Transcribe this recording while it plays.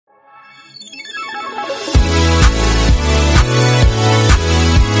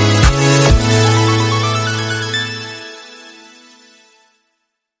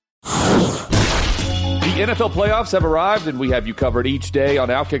NFL playoffs have arrived, and we have you covered each day on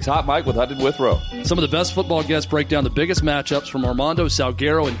Outkick's Hot Mic with Hutton Withrow. Some of the best football guests break down the biggest matchups, from Armando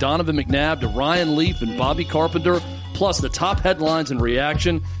Salguero and Donovan McNabb to Ryan Leaf and Bobby Carpenter, plus the top headlines and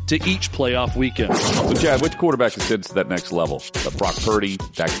reaction to each playoff weekend. So, Chad, which quarterback ascends to that next level? Brock Purdy,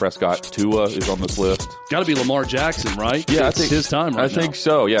 Dak Prescott, Tua is on this list. Got to be Lamar Jackson, right? Yeah, I think his time right now. I think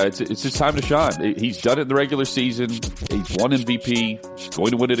so. Yeah, it's his time to shine. He's done it in the regular season. He's won MVP. He's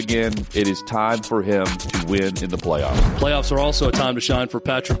going to win it again. It is time for him to win in the playoffs. Playoffs are also a time to shine for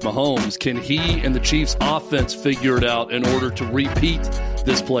Patrick Mahomes. Can he and the Chiefs offense figure it out in order to repeat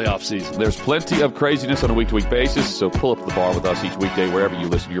this playoff season? There's plenty of craziness on a week-to-week basis, so pull up the bar with us each weekday wherever you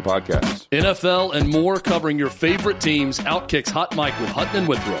listen to your podcasts. NFL and more, covering your favorite teams. Outkick's Hot Mic with Hutton and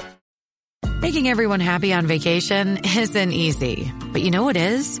Withrow. Making everyone happy on vacation isn't easy, but you know what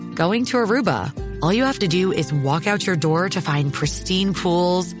is? Going to Aruba. All you have to do is walk out your door to find pristine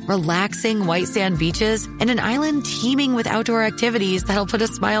pools, relaxing white sand beaches, and an island teeming with outdoor activities that'll put a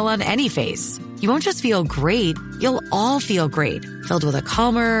smile on any face. You won't just feel great, you'll all feel great, filled with a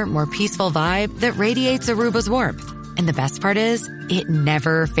calmer, more peaceful vibe that radiates Aruba's warmth. And the best part is, it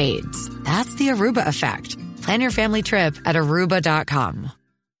never fades. That's the Aruba effect. Plan your family trip at Aruba.com.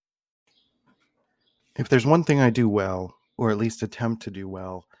 If there's one thing I do well, or at least attempt to do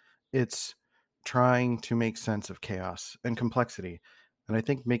well, it's trying to make sense of chaos and complexity. And I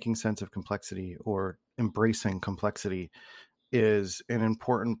think making sense of complexity, or embracing complexity, is an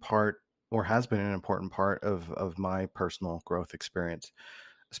important part, or has been an important part of my personal growth experience,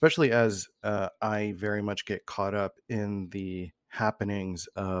 especially as I very much get caught up in the happenings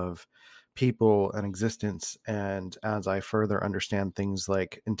of people and existence. And as I further understand things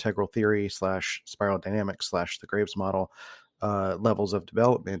like integral theory / spiral dynamics / the Graves model levels of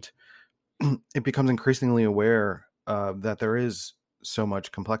development, it becomes increasingly aware that there is so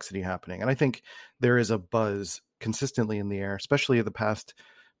much complexity happening. And I think there is a buzz consistently in the air, especially the past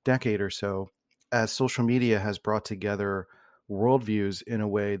decade or so, as social media has brought together worldviews in a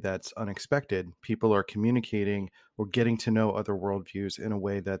way that's unexpected. People are communicating or getting to know other worldviews in a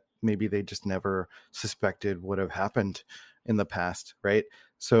way that maybe they just never suspected would have happened in the past, right?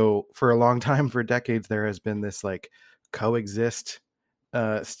 So for a long time, for decades, there has been this like coexist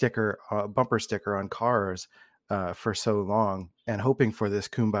sticker, bumper sticker on cars for so long, and hoping for this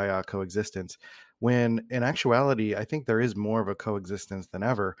kumbaya coexistence, when in actuality, I think there is more of a coexistence than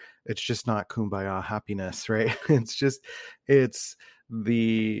ever. It's just not kumbaya happiness, right? It's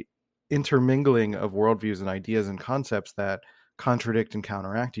the intermingling of worldviews and ideas and concepts that contradict and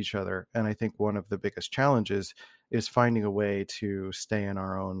counteract each other. And I think one of the biggest challenges is finding a way to stay in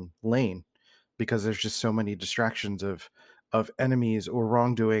our own lane, because there's just so many distractions of enemies or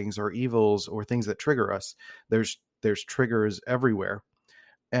wrongdoings or evils or things that trigger us. There's triggers everywhere.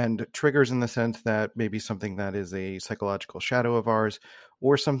 And triggers in the sense that maybe something that is a psychological shadow of ours,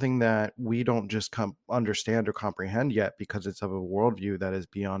 or something that we don't just understand or comprehend yet because it's of a worldview that is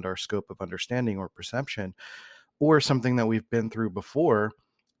beyond our scope of understanding or perception, or something that we've been through before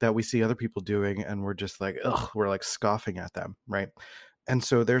that we see other people doing and we're just like, ugh, we're like scoffing at them, right? And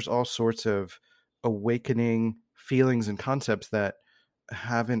so there's all sorts of awakening feelings and concepts that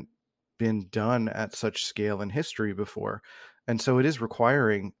haven't been done at such scale in history before. And so it is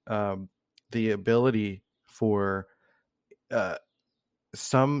requiring the ability for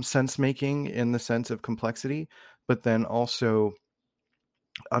some sense making in the sense of complexity, but then also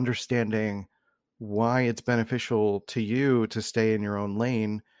understanding why it's beneficial to you to stay in your own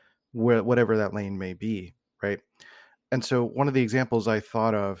lane, whatever that lane may be, right? And so one of the examples I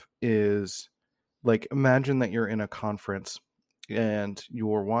thought of is, like, imagine that you're in a conference and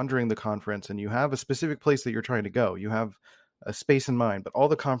you're wandering the conference and you have a specific place that you're trying to go. You have a space in mind, but all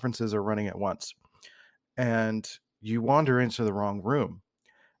the conferences are running at once. And you wander into the wrong room.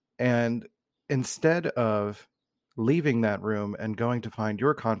 And instead of leaving that room and going to find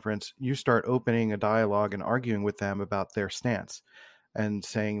your conference, you start opening a dialogue and arguing with them about their stance and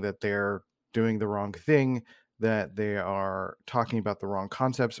saying that they're doing the wrong thing, that they are talking about the wrong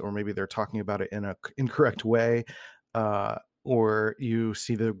concepts, or maybe they're talking about it in an incorrect way. Or you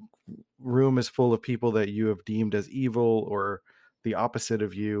see the room is full of people that you have deemed as evil or the opposite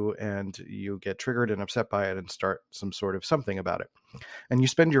of you, and you get triggered and upset by it and start some sort of something about it. And you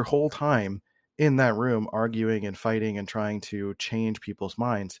spend your whole time in that room arguing and fighting and trying to change people's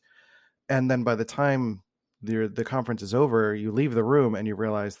minds. And then by the time the conference is over, you leave the room and you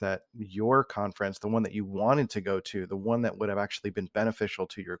realize that your conference, the one that you wanted to go to, the one that would have actually been beneficial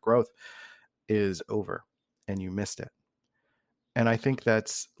to your growth, is over and you missed it. And I think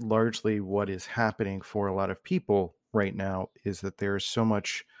that's largely what is happening for a lot of people right now, is that there's so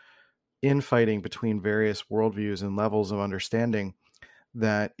much infighting between various worldviews and levels of understanding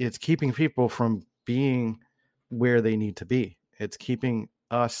that it's keeping people from being where they need to be. It's keeping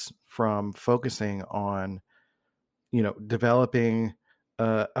us from focusing on, developing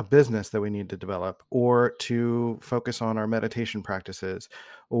a business that we need to develop, or to focus on our meditation practices,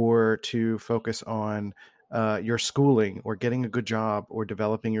 or to focus on your schooling, or getting a good job, or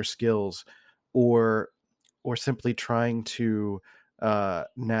developing your skills, or simply trying to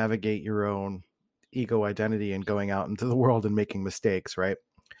navigate your own ego identity and going out into the world and making mistakes, right?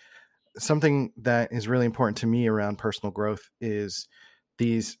 Something that is really important to me around personal growth is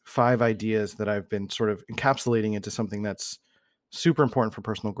these 5 ideas that I've been sort of encapsulating into something that's super important for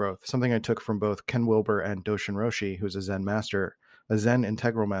personal growth. Something I took from both Ken Wilber and Doshin Roshi, who's a Zen master, a Zen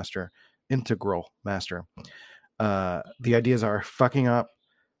integral master. The ideas are fucking up,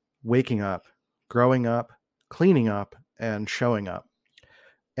 waking up, growing up, cleaning up, and showing up.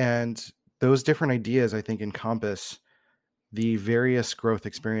 And those different ideas, I think, encompass the various growth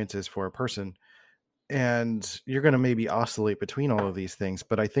experiences for a person. And you're going to maybe oscillate between all of these things.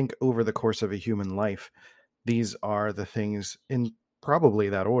 But I think over the course of a human life, these are the things, in probably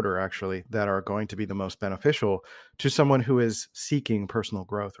that order, actually, that are going to be the most beneficial to someone who is seeking personal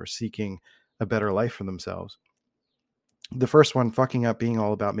growth or seeking a better life for themselves. The first one, fucking up, being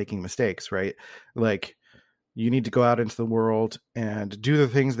all about making mistakes, right? Like, you need to go out into the world and do the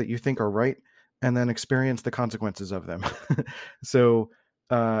things that you think are right, and then experience the consequences of them. So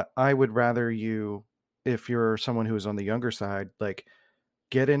I would rather you, if you're someone who is on the younger side, like,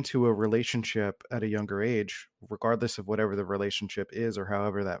 get into a relationship at a younger age, regardless of whatever the relationship is or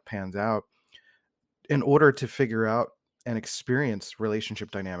however that pans out, in order to figure out and experience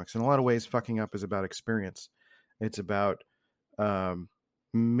relationship dynamics. In a lot of ways, fucking up is about experience. It's about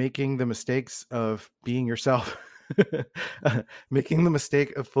making the mistakes of being yourself, making the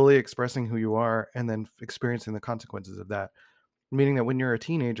mistake of fully expressing who you are, and then experiencing the consequences of that. Meaning that when you're a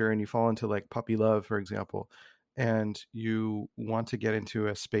teenager and you fall into like puppy love, for example, and you want to get into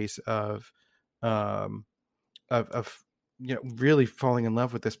a space of really falling in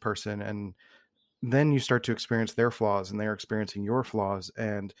love with this person, and then you start to experience their flaws and they're experiencing your flaws,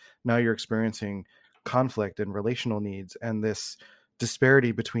 and now you're experiencing conflict and relational needs, and this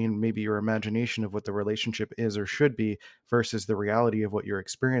disparity between maybe your imagination of what the relationship is or should be versus the reality of what you're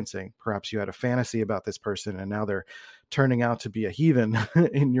experiencing. Perhaps you had a fantasy about this person and now they're turning out to be a heathen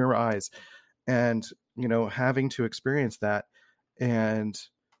in your eyes. And, having to experience that and,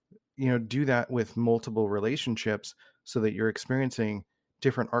 do that with multiple relationships so that you're experiencing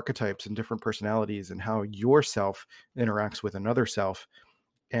different archetypes and different personalities and how yourself interacts with another self,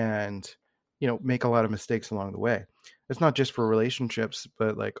 and make a lot of mistakes along the way. It's not just for relationships,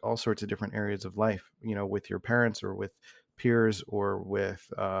 but like all sorts of different areas of life, with your parents or with peers or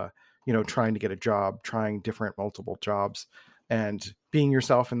with trying to get a job, trying different multiple jobs, and being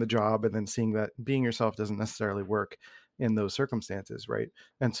yourself in the job, and then seeing that being yourself doesn't necessarily work in those circumstances, right?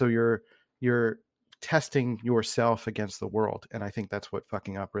 And so you're testing yourself against the world, and I think that's what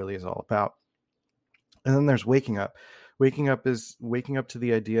fucking up really is all about. And then there's waking up. Waking up is waking up to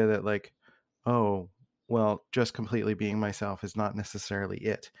the idea that, like, oh, well, just completely being myself is not necessarily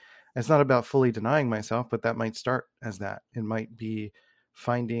it. It's not about fully denying myself, but that might start as that. It might be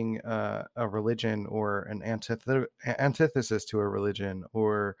finding a religion or an antithesis to a religion,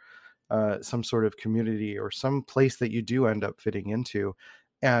 or some sort of community or some place that you do end up fitting into,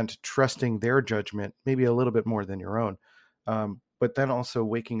 and trusting their judgment maybe a little bit more than your own. But then also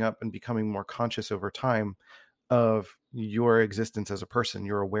waking up and becoming more conscious over time of your existence as a person,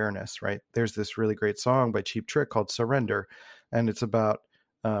 your awareness, right? There's this really great song by Cheap Trick called Surrender. And it's about,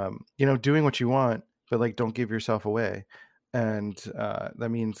 doing what you want, but like, don't give yourself away. And that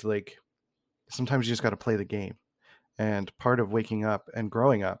means like, sometimes you just got to play the game. And part of waking up and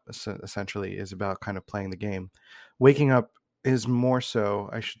growing up essentially is about kind of playing the game. Waking up is more so,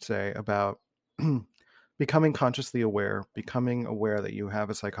 I should say, about becoming consciously aware, becoming aware that you have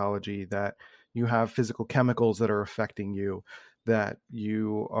a psychology, that you have physical chemicals that are affecting you, that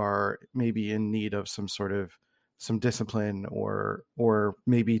you are maybe in need of some discipline, or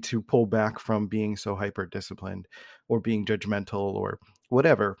maybe to pull back from being so hyper disciplined or being judgmental or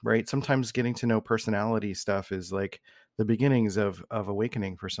whatever, right? Sometimes getting to know personality stuff is like the beginnings of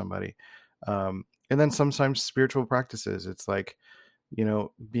awakening for somebody. And then sometimes spiritual practices, it's like,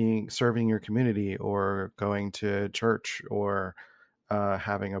 serving your community, or going to church, or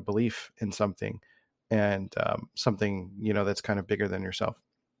having a belief in something, and something, that's kind of bigger than yourself,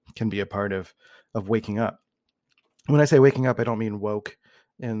 can be a part of waking up. When I say waking up, I don't mean woke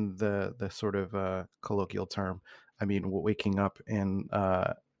in the sort of colloquial term. I mean waking up in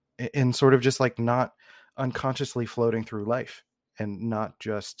in sort of just like not unconsciously floating through life and not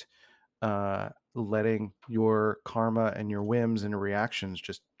just letting your karma and your whims and reactions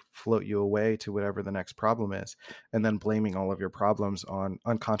just float you away to whatever the next problem is, and then blaming all of your problems on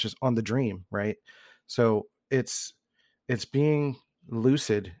unconscious on the dream, right? So it's being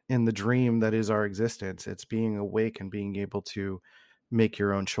lucid in the dream that is our existence. It's being awake and being able to make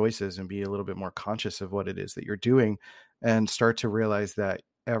your own choices and be a little bit more conscious of what it is that you're doing, and start to realize that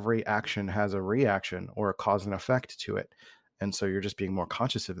every action has a reaction or a cause and effect to it. And so you're just being more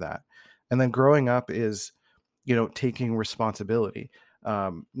conscious of that. And then growing up is, taking responsibility.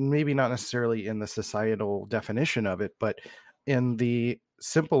 Maybe not necessarily in the societal definition of it, but in the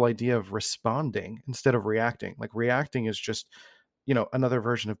simple idea of responding instead of reacting. Like reacting is just, another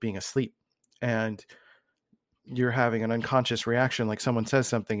version of being asleep, and you're having an unconscious reaction. Like someone says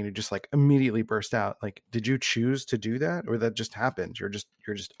something and you just like immediately burst out. Like, did you choose to do that, or that just happened? You're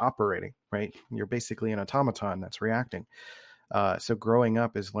just operating, right? You're basically an automaton that's reacting. So growing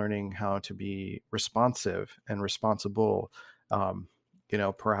up is learning how to be responsive and responsible,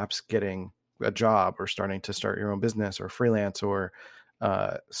 perhaps getting a job or starting to start your own business or freelance, or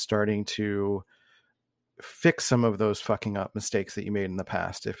starting to fix some of those fucking up mistakes that you made in the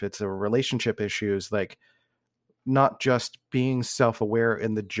past. If it's a relationship issues, like not just being self-aware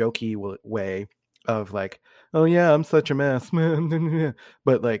in the jokey way of like, oh yeah, I'm such a mess,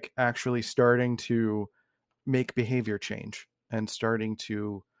 but like actually starting to make behavior change and starting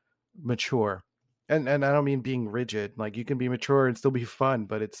to mature. And I don't mean being rigid. Like you can be mature and still be fun,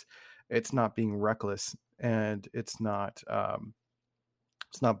 but it's not being reckless, and it's not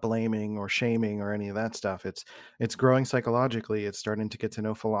blaming or shaming or any of that stuff. It's growing psychologically. It's starting to get to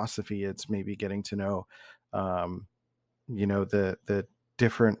know philosophy. It's maybe getting to know the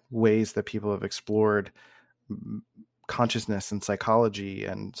different ways that people have explored consciousness and psychology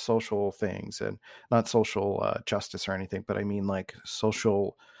and social things, and not social justice or anything, but I mean like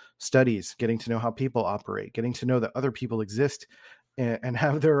social studies, getting to know how people operate, getting to know that other people exist and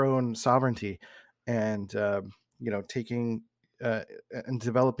have their own sovereignty, and taking and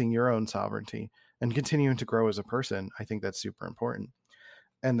developing your own sovereignty and continuing to grow as a person. I think that's super important.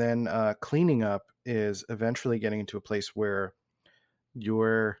 And then cleaning up is eventually getting into a place where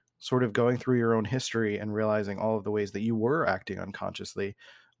you're sort of going through your own history and realizing all of the ways that you were acting unconsciously,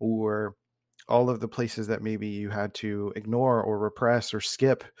 or all of the places that maybe you had to ignore or repress or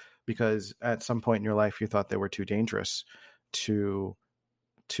skip because at some point in your life you thought they were too dangerous to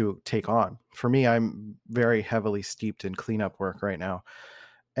take on. For me, I'm very heavily steeped in cleanup work right now,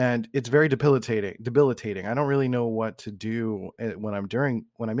 and it's very debilitating. I don't really know what to do when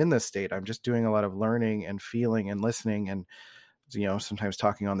I'm in this state. I'm just doing a lot of learning and feeling and listening, and sometimes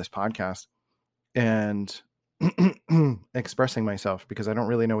talking on this podcast and expressing myself, because I don't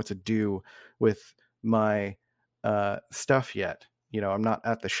really know what to do with my stuff yet. I'm not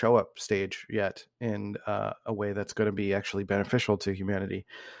at the show up stage yet in a way that's going to be actually beneficial to humanity.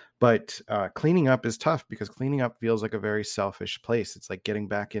 But cleaning up is tough, because cleaning up feels like a very selfish place. It's like getting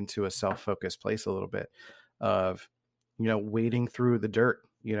back into a self-focused place a little bit of, wading through the dirt,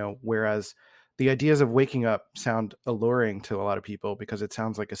 whereas the ideas of waking up sound alluring to a lot of people because it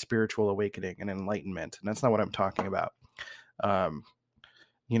sounds like a spiritual awakening and enlightenment. And that's not what I'm talking about.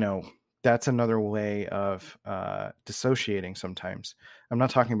 That's another way of dissociating sometimes. I'm not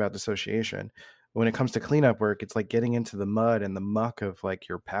talking about dissociation. When it comes to cleanup work, it's like getting into the mud and the muck of like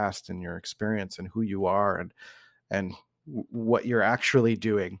your past and your experience and who you are and what you're actually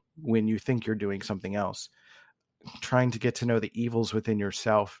doing when you think you're doing something else, trying to get to know the evils within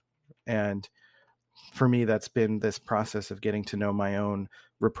yourself. And for me, that's been this process of getting to know my own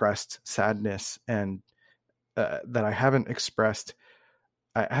repressed sadness, and that I haven't expressed.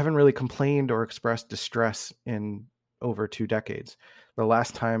 I haven't really complained or expressed distress in over 2 decades. The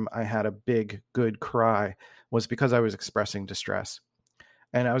last time I had a big, good cry was because I was expressing distress.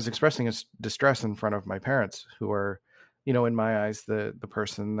 And I was expressing distress in front of my parents, who are, in my eyes, the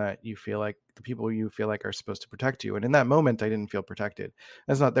person that you feel like, the people you feel like are supposed to protect you. And in that moment, I didn't feel protected.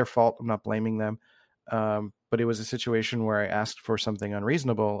 That's not their fault. I'm not blaming them. But it was a situation where I asked for something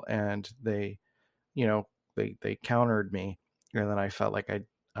unreasonable, and they countered me. And then I felt like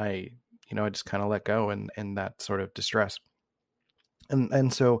I just kind of let go in that sort of distress.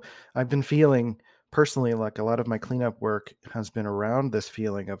 And so I've been feeling personally like a lot of my cleanup work has been around this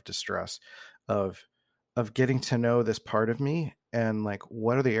feeling of distress, of getting to know this part of me, and like,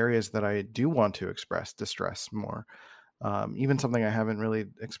 what are the areas that I do want to express distress more? Even something I haven't really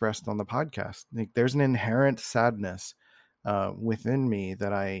expressed on the podcast. Like, there's an inherent sadness within me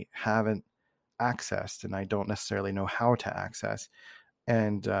that I haven't accessed, and I don't necessarily know how to access.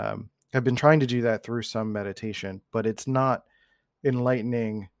 And I've been trying to do that through some meditation, but it's not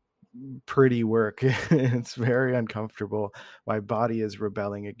enlightening, pretty work. It's very uncomfortable. My body is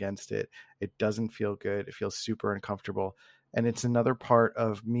rebelling against it. It doesn't feel good. It feels super uncomfortable. And it's another part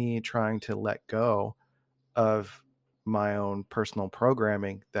of me trying to let go of my own personal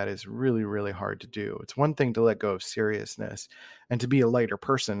programming that is really, really hard to do. It's one thing to let go of seriousness and to be a lighter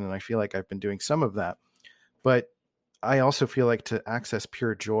person. And I feel like I've been doing some of that. But I also feel like to access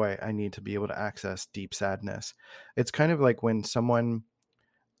pure joy, I need to be able to access deep sadness. It's kind of like when someone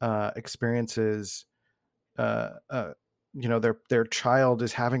experiences, their child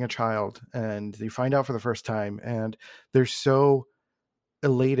is having a child, and they find out for the first time, and they're so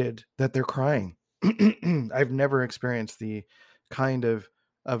elated that they're crying. I've never experienced the kind of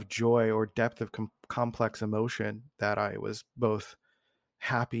joy or depth of complex emotion that I was both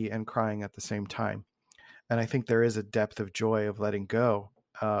happy and crying at the same time. And I think there is a depth of joy of letting go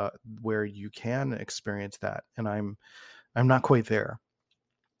where you can experience that. And I'm not quite there.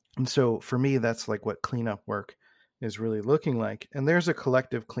 And so for me, that's like what cleanup work is really looking like. And there's a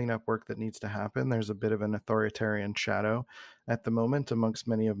collective cleanup work that needs to happen. There's a bit of an authoritarian shadow at the moment amongst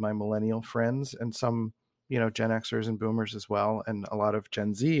many of my millennial friends, and some, Gen Xers and boomers as well. And a lot of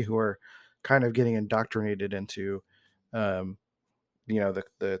Gen Z who are kind of getting indoctrinated into, that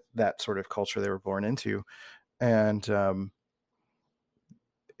sort of culture they were born into. And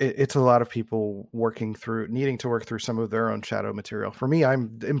it's a lot of people needing to work through some of their own shadow material. For me,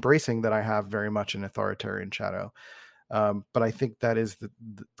 I'm embracing that I have very much an authoritarian shadow. But I think that is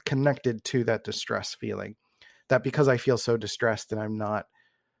connected to that distress feeling, that because I feel so distressed and I'm not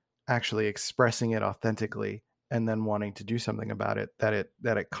actually expressing it authentically and then wanting to do something about it, that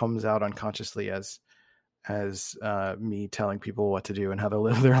it comes out unconsciously as me telling people what to do and how to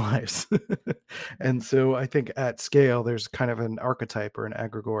live their lives. And so I think at scale, there's kind of an archetype or an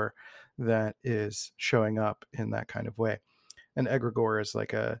egregore that is showing up in that kind of way. An egregore is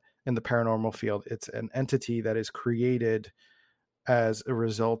like in the paranormal field, it's an entity that is created as a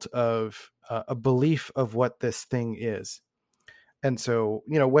result of a belief of what this thing is. And so,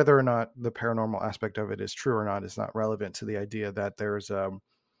 whether or not the paranormal aspect of it is true or not is not relevant to the idea that there's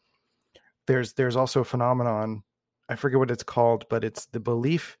also a phenomenon, I forget what it's called, but it's the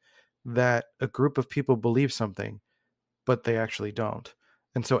belief that a group of people believe something, but they actually don't.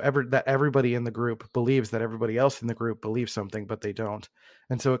 And so that everybody in the group believes that everybody else in the group believes something, but they don't.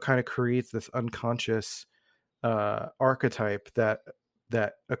 And so it kind of creates this unconscious archetype that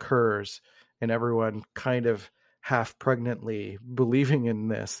occurs in everyone kind of half pregnantly believing in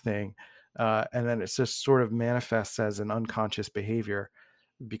this thing. And then it's just sort of manifests as an unconscious behavior,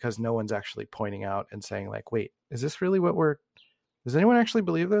 because no one's actually pointing out and saying like, wait, is this really does anyone actually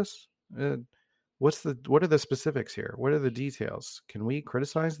believe this? What are the specifics here? What are the details? Can we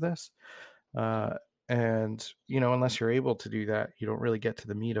criticize this? And, unless you're able to do that, you don't really get to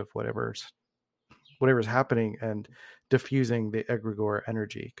the meat of whatever's happening and diffusing the egregore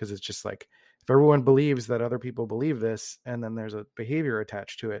energy. Cause it's just like, if everyone believes that other people believe this, and then there's a behavior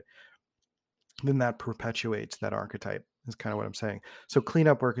attached to it, then that perpetuates that archetype, is kind of what I'm saying. So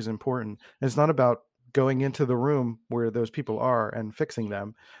cleanup work is important. And it's not about going into the room where those people are and fixing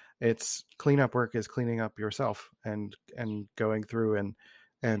them. It's cleanup work is cleaning up yourself and going through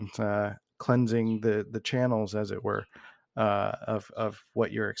and cleansing the channels, as it were, of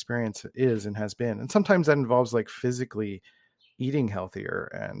what your experience is and has been. And sometimes that involves like physically eating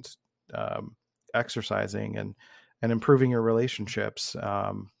healthier and exercising and improving your relationships,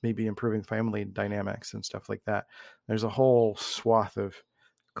 maybe improving family dynamics and stuff like that. There's a whole swath of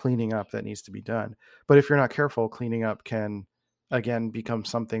cleaning up that needs to be done. But if you're not careful, cleaning up can, again, become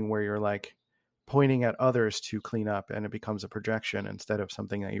something where you're like pointing at others to clean up, and it becomes a projection instead of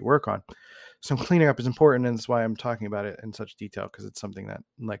something that you work on. So cleaning up is important, and that's why I'm talking about it in such detail, because it's something that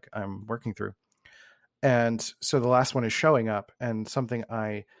like I'm working through. And so the last one is showing up, and something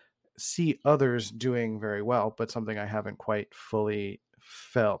I see others doing very well, but something I haven't quite fully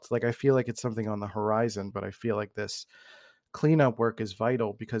felt. Like I feel like it's something on the horizon, but I feel like this cleanup work is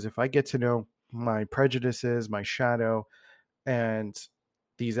vital, because if I get to know my prejudices, my shadow, and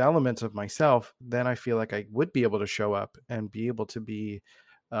these elements of myself, then I feel like I would be able to show up and be able to be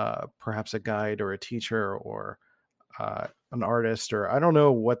perhaps a guide or a teacher or an artist, or I don't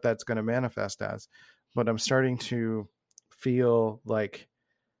know what that's going to manifest as, but I'm starting to feel like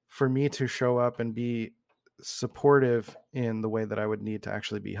for me to show up and be supportive in the way that I would need to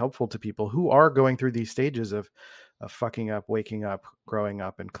actually be helpful to people who are going through these stages of fucking up, waking up, growing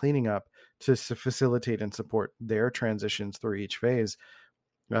up, and cleaning up, to facilitate and support their transitions through each phase,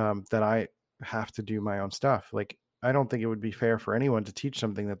 that I have to do my own stuff. Like I don't think it would be fair for anyone to teach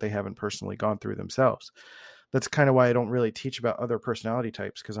something that they haven't personally gone through themselves. That's kind of why I don't really teach about other personality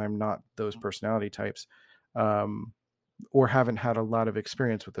types, because I'm not those personality types, or haven't had a lot of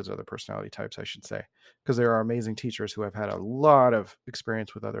experience with those other personality types, I should say, because there are amazing teachers who have had a lot of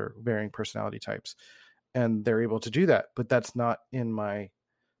experience with other varying personality types, and they're able to do that. But that's not my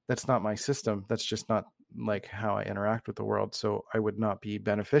system. That's just not like how I interact with the world. So I would not be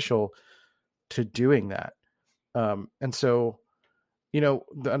beneficial to doing that. And so,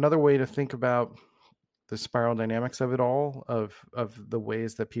 another way to think about the spiral dynamics of it all, of the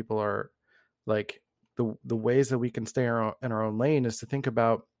ways that people are like, the ways that we can stay in our own lane, is to think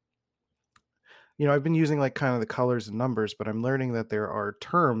about, I've been using like kind of the colors and numbers, but I'm learning that there are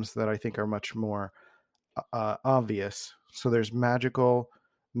terms that I think are much more obvious. So there's magical,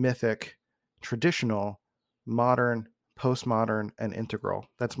 mythic, traditional, modern, postmodern, and integral.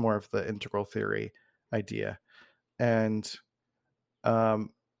 That's more of the integral theory idea. And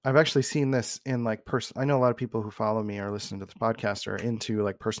I've actually seen this in like I know a lot of people who follow me or listen to this podcast are into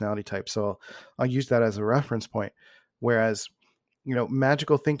like personality types. So I'll use that as a reference point. Whereas,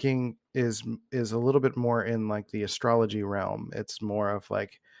 magical thinking is a little bit more in like the astrology realm. It's more of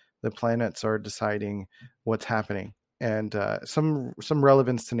like the planets are deciding what's happening, and some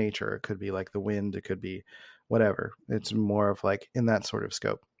relevance to nature. It could be like the wind, it could be whatever. It's more of like in that sort of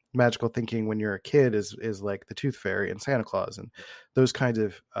scope. Magical thinking when you're a kid is like the Tooth Fairy and Santa Claus and those kinds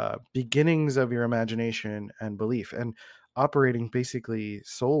of beginnings of your imagination and belief, and operating basically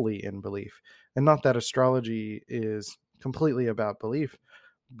solely in belief. And not that astrology is completely about belief,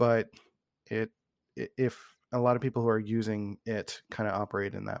 but if a lot of people who are using it kind of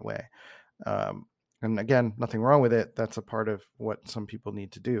operate in that way. And again, nothing wrong with it. That's a part of what some people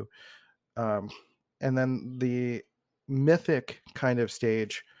need to do. And then the mythic kind of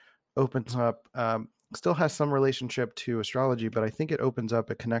stage opens up, still has some relationship to astrology, but I think it opens up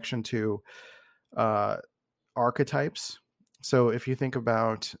a connection to archetypes. So if you think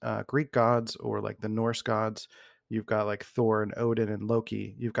about Greek gods or like the Norse gods, you've got like Thor and Odin and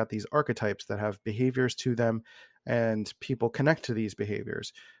Loki. You've got these archetypes that have behaviors to them, and people connect to these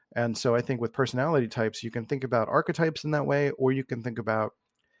behaviors. And so I think with personality types, you can think about archetypes in that way, or you can think about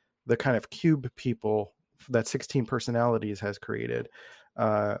the kind of cube people that 16 Personalities has created,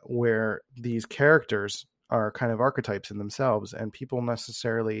 where these characters are kind of archetypes in themselves, and people don't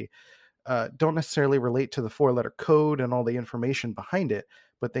necessarily relate to the 4-letter code and all the information behind it,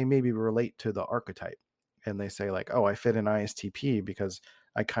 but they maybe relate to the archetype. And they say like, oh, I fit an ISTP because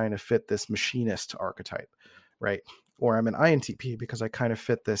I kind of fit this machinist archetype, right? Or I'm an INTP because I kind of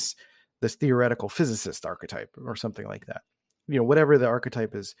fit this theoretical physicist archetype, or something like that. Whatever the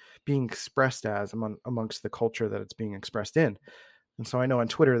archetype is being expressed as amongst the culture that it's being expressed in. And so I know on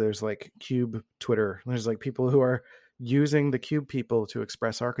Twitter, there's like cube Twitter. There's like people who are using the cube people to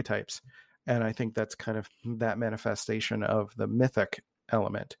express archetypes. And I think that's kind of that manifestation of the mythic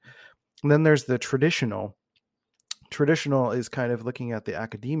element. And then there's the traditional. Traditional is kind of looking at the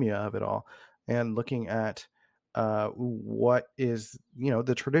academia of it all and looking at what is,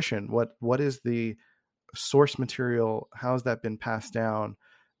 the tradition, what is the source material, how has that been passed down,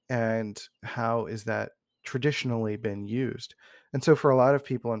 and how is that traditionally been used. And so for a lot of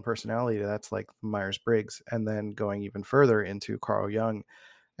people in personality, that's like Myers-Briggs, and then going even further into Carl Jung.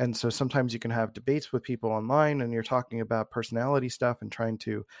 And so sometimes you can have debates with people online, and you're talking about personality stuff and trying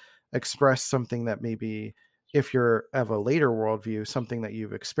to express something that maybe, if you're of a later worldview, something that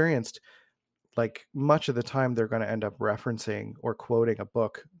you've experienced, like much of the time they're going to end up referencing or quoting a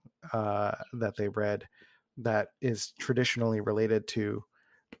book that they read that is traditionally related to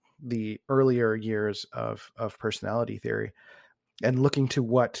the earlier years of personality theory, and looking to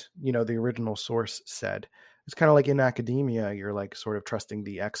what, the original source said. It's kind of like in academia, you're like sort of trusting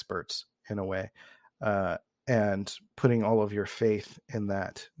the experts in a way, and putting all of your faith in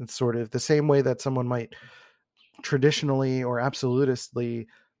that. It's sort of the same way that someone might traditionally or absolutistly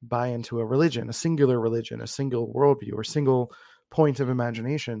buy into a religion, a singular religion, a single worldview, or single point of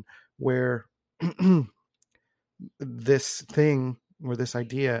imagination, where this thing or this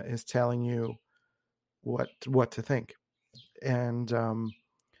idea is telling you what to think. And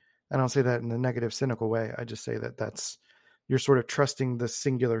I don't say that in a negative, cynical way. I just say that that's, you're sort of trusting the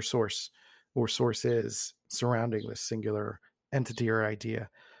singular source or sources surrounding this singular entity or idea.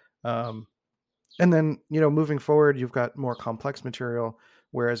 And then, moving forward, you've got more complex material.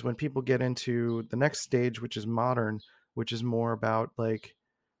 Whereas when people get into the next stage, which is modern, which is more about like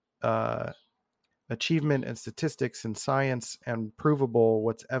achievement and statistics and science and provable,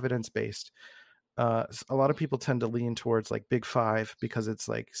 what's evidence-based, a lot of people tend to lean towards like Big Five, because it's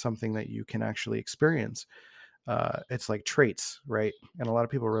like something that you can actually experience. it's like traits, right? And a lot of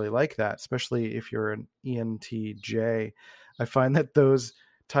people really like that, especially if you're an ENTJ. I find that those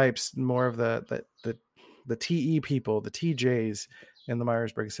types, more of the TE people, the TJs in the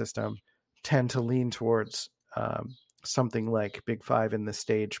Myers-Briggs system, tend to lean towards something like Big Five in this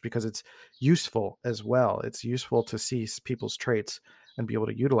stage because it's useful as well. It's useful to see people's traits and be able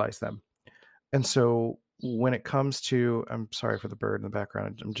to utilize them. And so when it comes to, I'm sorry for the bird in the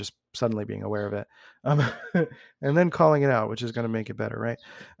background, I'm just suddenly being aware of it, and then calling it out, which is going to make it better, right?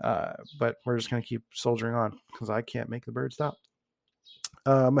 But we're just going to keep soldiering on because I can't make the bird stop.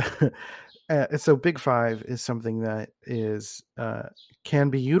 So Big Five is something that is can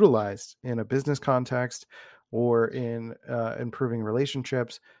be utilized in a business context or in improving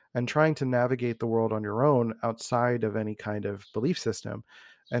relationships and trying to navigate the world on your own outside of any kind of belief system.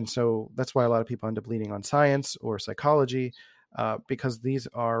 And so that's why a lot of people end up leaning on science or psychology, because these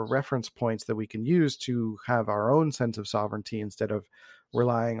are reference points that we can use to have our own sense of sovereignty instead of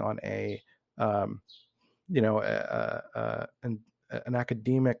relying on an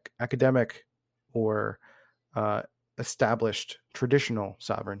academic or established traditional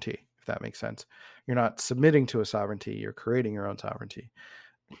sovereignty, if that makes sense. You're not submitting to a sovereignty, you're creating your own sovereignty.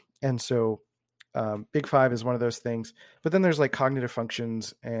 And so Big Five is one of those things. But then there's like cognitive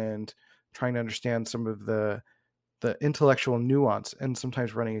functions and trying to understand some of the intellectual nuance and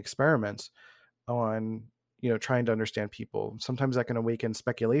sometimes running experiments on, trying to understand people. Sometimes that can awaken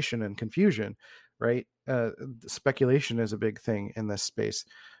speculation and confusion, right? Speculation is a big thing in this space.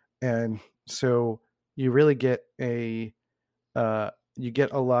 And so you really get a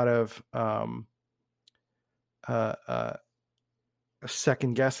lot of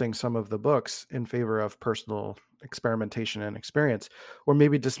second guessing some of the books in favor of personal experimentation and experience, or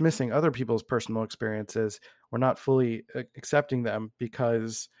maybe dismissing other people's personal experiences or not fully accepting them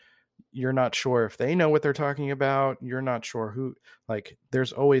because you're not sure if they know what they're talking about. You're not sure who, like,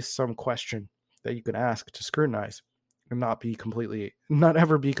 there's always some question that you can ask to scrutinize and not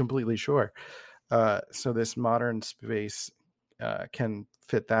ever be completely sure. So this modern space can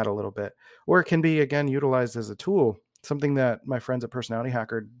fit that a little bit, or it can be, again, utilized as a tool. Something that my friends at Personality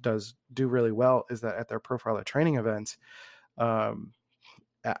Hacker do really well is that at their profiler training events,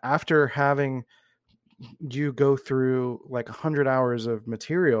 after having you go through like 100 hours of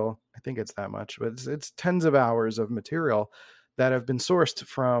material, I think it's that much, but it's tens of hours of material that have been sourced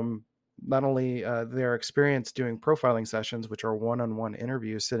from not only their experience doing profiling sessions, which are one-on-one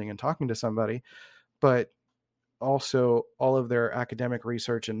interviews, sitting and talking to somebody, but also all of their academic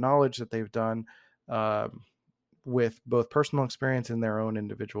research and knowledge that they've done with both personal experience in their own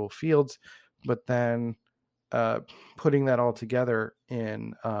individual fields, but then putting that all together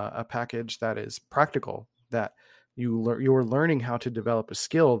in a package that is practical, that you're learning how to develop a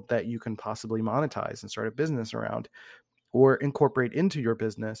skill that you can possibly monetize and start a business around or incorporate into your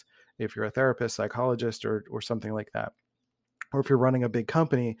business if you're a therapist, psychologist, or something like that. Or if you're running a big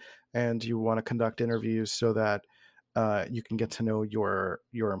company and you want to conduct interviews so that you can get to know your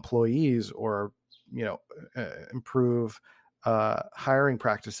employees, or improve hiring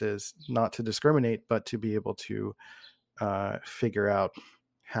practices, not to discriminate, but to be able to figure out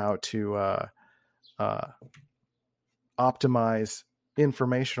how to optimize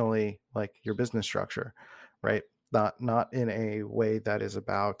informationally, like your business structure, right? Not in a way that is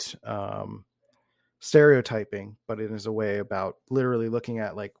about stereotyping, but it is a way about literally looking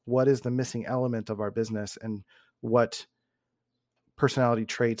at like what is the missing element of our business and what personality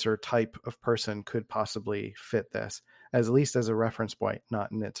traits or type of person could possibly fit this, as at least as a reference point,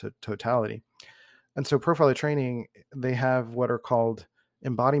 not in its totality. And so profiler training, they have what are called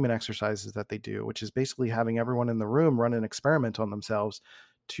embodiment exercises that they do, which is basically having everyone in the room run an experiment on themselves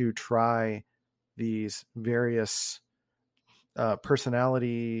to try these various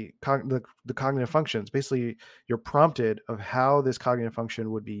personality, the cognitive functions. Basically, you're prompted of how this cognitive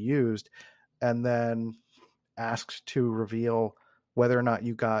function would be used, and then asked to reveal whether or not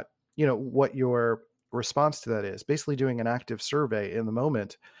you got, what your response to that is. Basically doing an active survey in the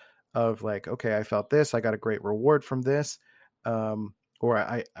moment of like, okay, I felt this, I got a great reward from this, or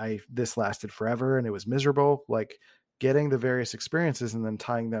I this lasted forever and it was miserable. Like getting the various experiences and then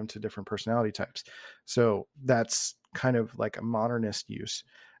tying them to different personality types. So that's kind of like a modernist use.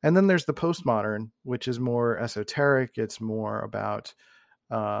 And then there's the postmodern, which is more esoteric. It's more about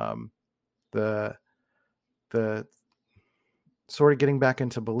the sort of getting back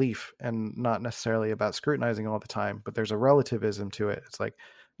into belief and not necessarily about scrutinizing all the time, but there's a relativism to it. It's like,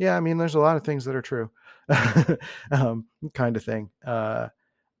 yeah, I mean, there's a lot of things that are true, kind of thing.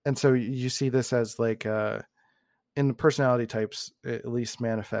 And so you see this as like, in the personality types, it at least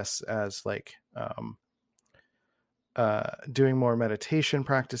manifests as like, doing more meditation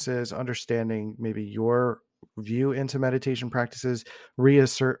practices, understanding maybe your view into meditation practices,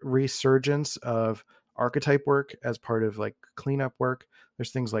 resurgence of archetype work as part of like cleanup work.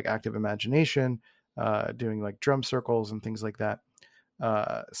 There's things like active imagination, doing like drum circles and things like that.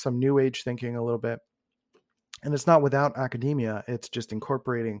 Some new age thinking a little bit. And it's not without academia. It's just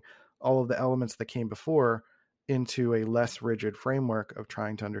incorporating all of the elements that came before into a less rigid framework of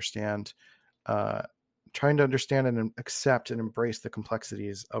trying to understand and accept and embrace the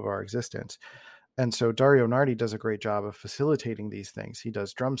complexities of our existence. And so Dario Nardi does a great job of facilitating these things. He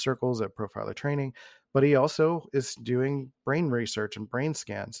does drum circles at Profiler Training, but he also is doing brain research and brain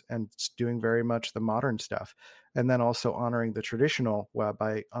scans and doing very much the modern stuff. And then also honoring the traditional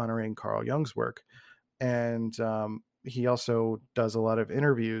by honoring Carl Jung's work. And he also does a lot of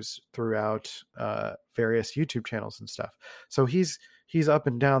interviews throughout various YouTube channels and stuff. So he's up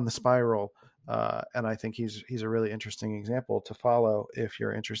and down the spiral. And I think he's a really interesting example to follow if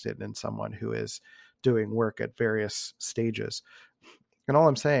you're interested in someone who is doing work at various stages. And all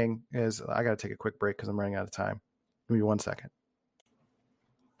I'm saying is I got to take a quick break because I'm running out of time. Give me 1 second.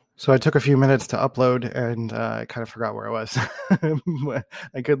 So I took a few minutes to upload and I kind of forgot where I was.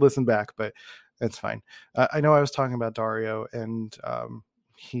 I could listen back, but it's fine. I know I was talking about Dario, and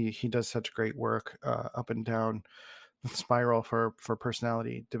he does such great work up and down the spiral for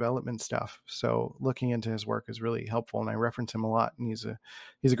personality development stuff. So looking into his work is really helpful, and I reference him a lot, and he's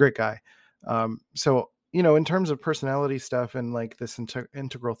a great guy. So, in terms of personality stuff and like this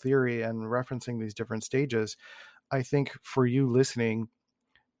integral theory and referencing these different stages, I think for you listening,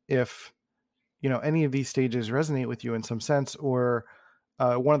 if any of these stages resonate with you in some sense, or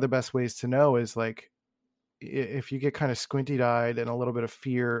one of the best ways to know is like if you get kind of squinty-eyed and a little bit of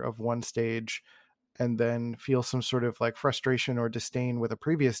fear of one stage and then feel some sort of like frustration or disdain with a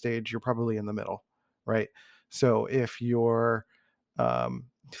previous stage, you're probably in the middle, right? So if you're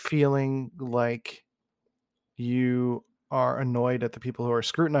feeling like you are annoyed at the people who are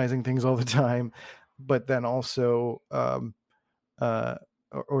scrutinizing things all the time, but then also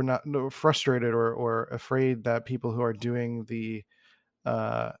or not frustrated or afraid that people who are doing the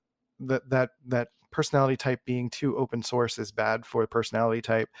that personality type being too open source is bad for the personality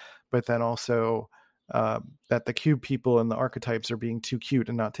type, but then also that the cube people and the archetypes are being too cute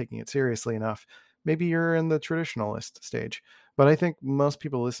and not taking it seriously enough. Maybe you're in the traditionalist stage, but I think most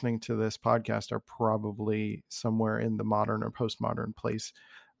people listening to this podcast are probably somewhere in the modern or postmodern place.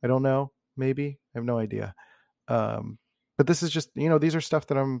 I don't know. Maybe. I have no idea. But this is just, these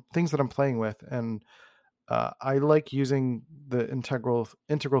are things that I'm playing with. And I like using the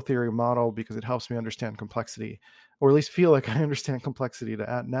integral theory model because it helps me understand complexity, or at least feel like I understand complexity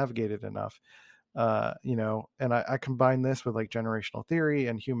to navigate it enough. And I combine this with like generational theory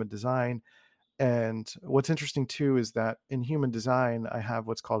and human design. And what's interesting too is that in human design, I have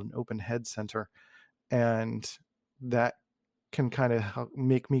what's called an open head center, and that can kind of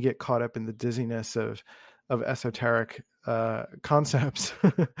make me get caught up in the dizziness of esoteric concepts.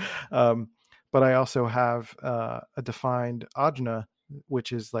 But I also have a defined ajna,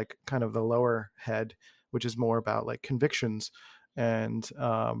 which is like kind of the lower head, which is more about like convictions and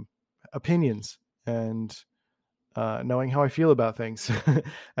opinions and knowing how I feel about things.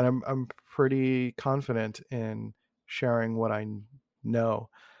 And I'm pretty confident in sharing what I know.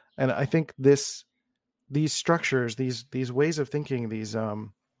 And I think these structures, these ways of thinking, these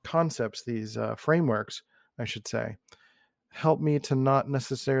concepts, these frameworks, I should say, help me to not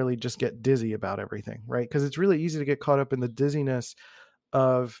necessarily just get dizzy about everything, right? Because it's really easy to get caught up in the dizziness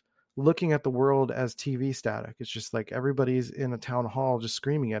of looking at the world as TV static. It's just like everybody's in a town hall just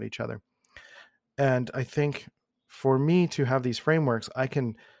screaming at each other. And I think for me to have these frameworks, I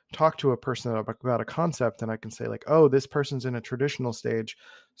can talk to a person about a concept and I can say like, oh, this person's in a traditional stage,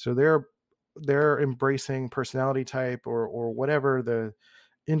 so they're embracing personality type or whatever the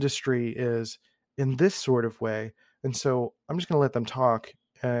industry is in this sort of way. And so I'm just going to let them talk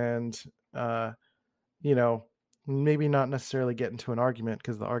and, maybe not necessarily get into an argument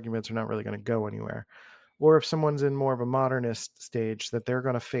because the arguments are not really going to go anywhere. Or if someone's in more of a modernist stage, that they're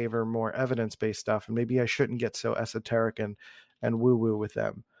going to favor more evidence-based stuff. And maybe I shouldn't get so esoteric and woo-woo with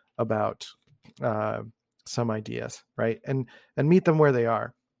them about some ideas, right? And meet them where they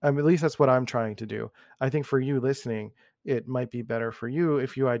are. At least that's what I'm trying to do. I think for you listening, it might be better for you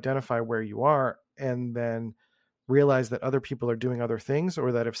if you identify where you are and then realize that other people are doing other things,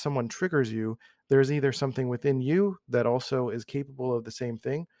 or that if someone triggers you, there's either something within you that also is capable of the same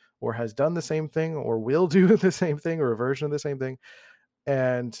thing, or has done the same thing, or will do the same thing, or a version of the same thing.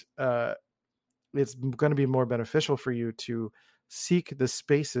 And it's going to be more beneficial for you to seek the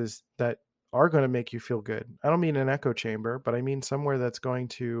spaces that are going to make you feel good. I don't mean an echo chamber, but I mean somewhere that's going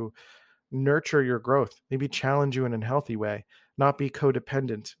to nurture your growth, maybe challenge you in a healthy way, not be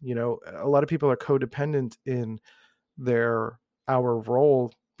codependent. You know, a lot of people are codependent in our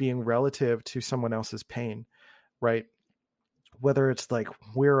role being relative to someone else's pain, right? Whether it's like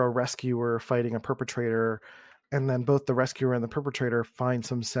we're a rescuer fighting a perpetrator, and then both the rescuer and the perpetrator find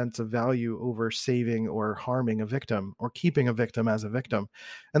some sense of value over saving or harming a victim or keeping a victim as a victim.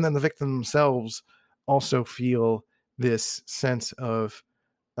 And then the victim themselves also feel this sense of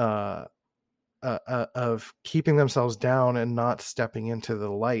keeping themselves down and not stepping into the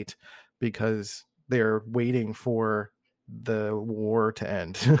light because they're waiting for the war to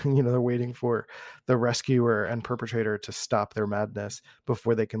end. They're waiting for the rescuer and perpetrator to stop their madness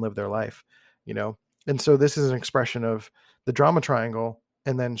before they can live their life, And so this is an expression of the drama triangle,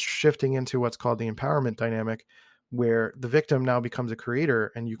 and then shifting into what's called the empowerment dynamic, where the victim now becomes a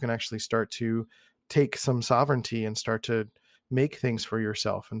creator, and you can actually start to take some sovereignty and start to make things for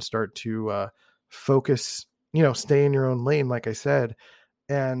yourself and start to focus, stay in your own lane, like I said,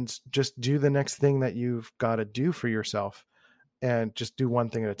 and just do the next thing that you've got to do for yourself, and just do one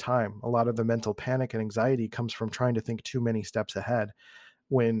thing at a time. A lot of the mental panic and anxiety comes from trying to think too many steps ahead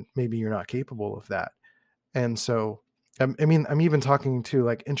when maybe you're not capable of that. And so, I'm even talking to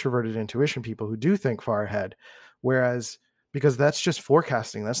like introverted intuition people who do think far ahead, whereas because that's just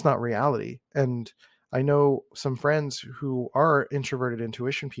forecasting, that's not reality. And I know some friends who are introverted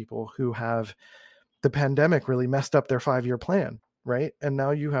intuition people who have the pandemic really messed up their 5-year plan, right? And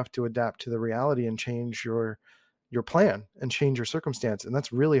now you have to adapt to the reality and change your plan and change your circumstance. And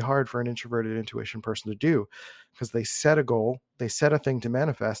that's really hard for an introverted intuition person to do, because they set a goal, they set a thing to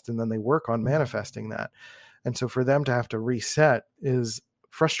manifest, and then they work on manifesting that. And so for them to have to reset is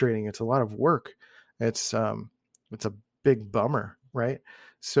frustrating. It's a lot of work. It's a big bummer, right?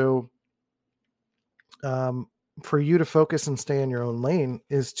 So for you to focus and stay in your own lane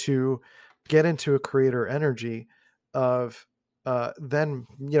is to get into a creator energy of then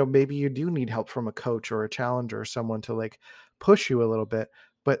maybe you do need help from a coach or a challenger or someone to like push you a little bit,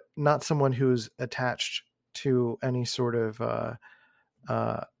 but not someone who's attached to any sort of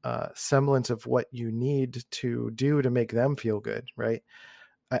semblance of what you need to do to make them feel good, right?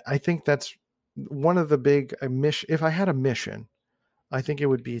 I think that's one of the big mission. If I had a mission, I think it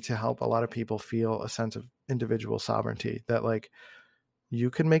would be to help a lot of people feel a sense of individual sovereignty, that like you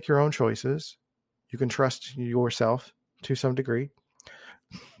can make your own choices, you can trust yourself to some degree,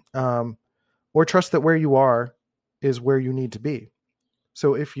 or trust that where you are is where you need to be.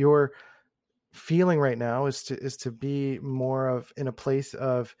 So if your feeling right now is to be more of in a place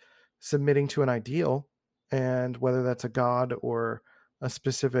of submitting to an ideal, and whether that's a god or a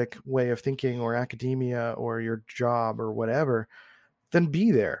specific way of thinking or academia or your job or whatever, then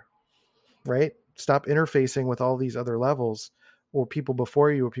be there, right? Stop interfacing with all these other levels or people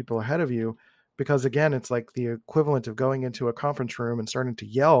before you or people ahead of you, because again, it's like the equivalent of going into a conference room and starting to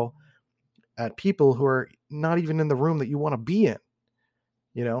yell at people who are not even in the room that you want to be in.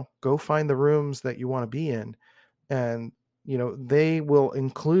 Go find the rooms that you want to be in, and they will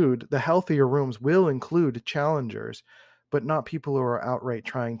include, the healthier rooms will include challengers, but not people who are outright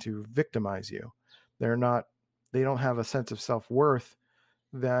trying to victimize you. They don't have a sense of self-worth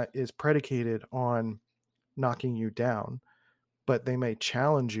that is predicated on knocking you down, but they may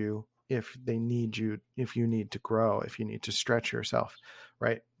challenge you if you need to grow, if you need to stretch yourself,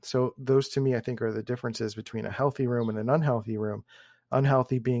 right? So those to me, I think, are the differences between a healthy room and an unhealthy room.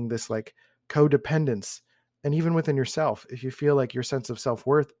 Unhealthy being this like codependence. And even within yourself, if you feel like your sense of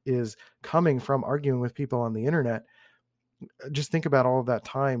self-worth is coming from arguing with people on the internet, just think about all of that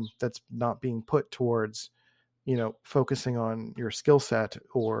time that's not being put towards, focusing on your skill set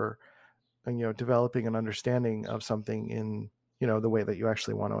or, developing an understanding of something in, the way that you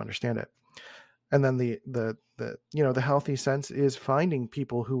actually want to understand it. And then the healthy sense is finding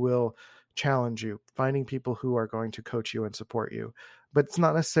people who will challenge you, finding people who are going to coach you and support you. But it's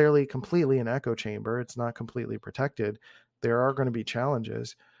not necessarily completely an echo chamber. It's not completely protected. There are going to be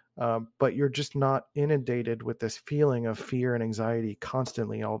challenges, but you're just not inundated with this feeling of fear and anxiety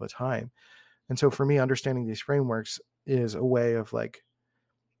constantly all the time. And so for me, understanding these frameworks is a way of like,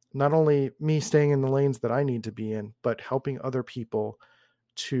 not only me staying in the lanes that I need to be in, but helping other people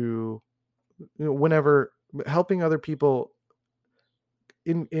to, helping other people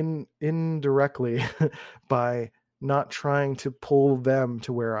indirectly by not trying to pull them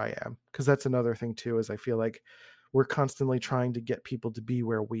to where I am. Because that's another thing too, is I feel like we're constantly trying to get people to be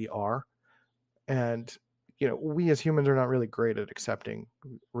where we are. And, we as humans are not really great at accepting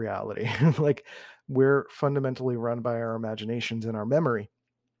reality. Like we're fundamentally run by our imaginations and our memory.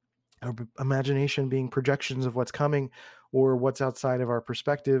 our imagination being projections of what's coming or what's outside of our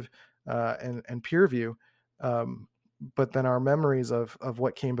perspective and peer view. But then our memories of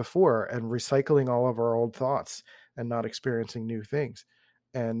what came before, and recycling all of our old thoughts and not experiencing new things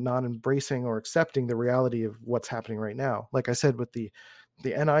and not embracing or accepting the reality of what's happening right now. Like I said, with the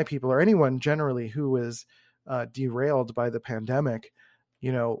NI people, or anyone generally who is derailed by the pandemic,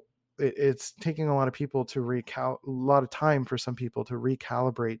 it's taking a lot of people to a lot of time for some people to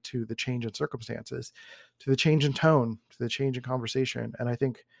recalibrate to the change in circumstances, to the change in tone, to the change in conversation. And I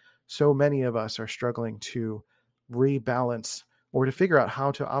think so many of us are struggling to rebalance or to figure out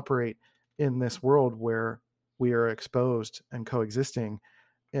how to operate in this world where we are exposed and coexisting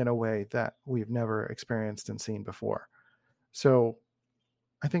in a way that we've never experienced and seen before. So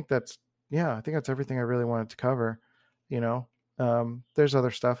I think that's everything I really wanted to cover. There's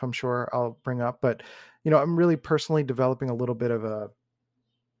other stuff I'm sure I'll bring up, but I'm really personally developing a little bit of a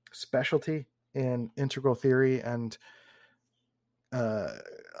specialty in integral theory and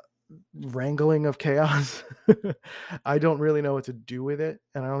wrangling of chaos. I don't really know what to do with it,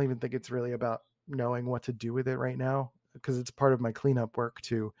 and I don't even think it's really about knowing what to do with it right now, because it's part of my cleanup work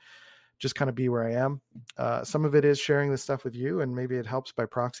to just kind of be where I am. Some of it is sharing this stuff with you, and maybe it helps by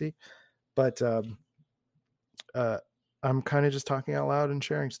proxy, but I'm kind of just talking out loud and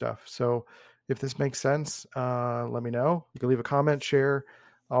sharing stuff. So if this makes sense, let me know. You can leave a comment, share,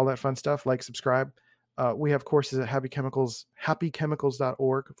 all that fun stuff, like, subscribe. We have courses at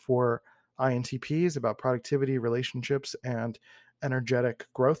happychemicals.org for INTPs about productivity, relationships, and energetic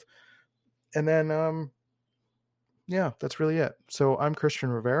growth. And then, that's really it. So I'm Christian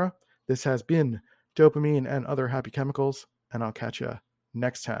Rivera. This has been Dopamine and Other Happy Chemicals, and I'll catch you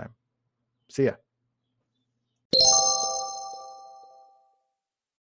next time. See ya.